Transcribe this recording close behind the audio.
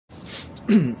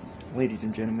Ladies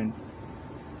and gentlemen,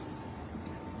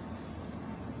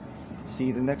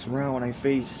 see, the next round I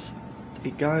face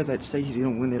a guy that says he's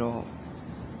gonna win it all.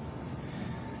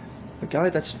 A guy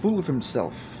that's full of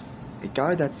himself. A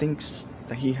guy that thinks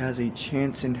that he has a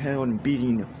chance in hell in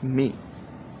beating me.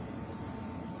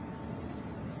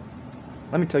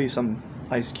 Let me tell you something,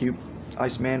 Ice Cube,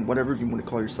 Iceman, whatever you want to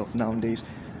call yourself nowadays.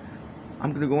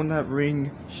 I'm gonna go in that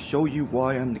ring, show you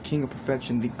why I'm the king of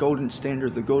perfection, the golden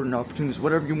standard, the golden opportunist,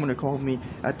 whatever you want to call me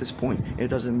at this point. It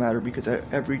doesn't matter, because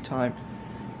every time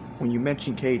when you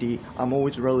mention KD, I'm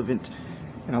always relevant,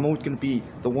 and I'm always gonna be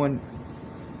the one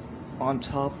on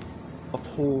top of the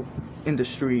whole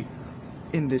industry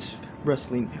in this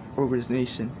wrestling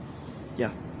organization.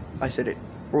 Yeah, I said it,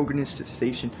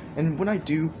 organization. And when I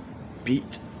do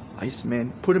beat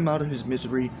Iceman, put him out of his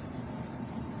misery,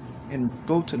 and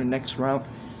go to the next round,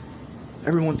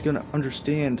 everyone's gonna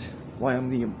understand why I'm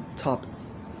the top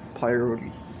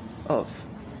priority of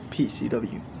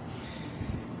PCW.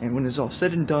 And when it's all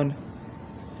said and done,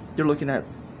 you're looking at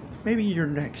maybe your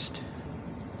next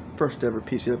first ever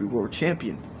PCW World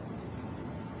Champion.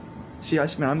 See,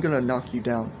 Iceman, I'm gonna knock you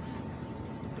down,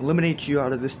 eliminate you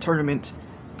out of this tournament,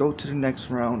 go to the next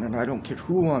round, and I don't care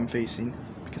who I'm facing,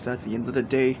 because at the end of the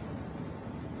day,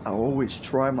 I'll always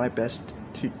try my best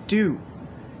to do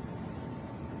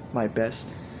my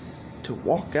best to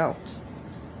walk out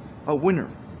a winner.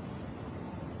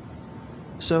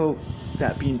 So,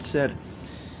 that being said,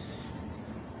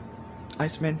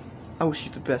 Iceman, I wish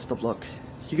you the best of luck.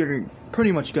 You're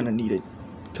pretty much gonna need it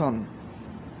come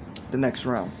the next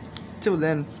round. Till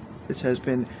then, this has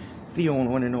been the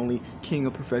one and only King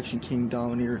of Perfection, King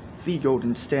Dominator, the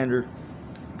Golden Standard,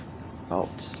 out.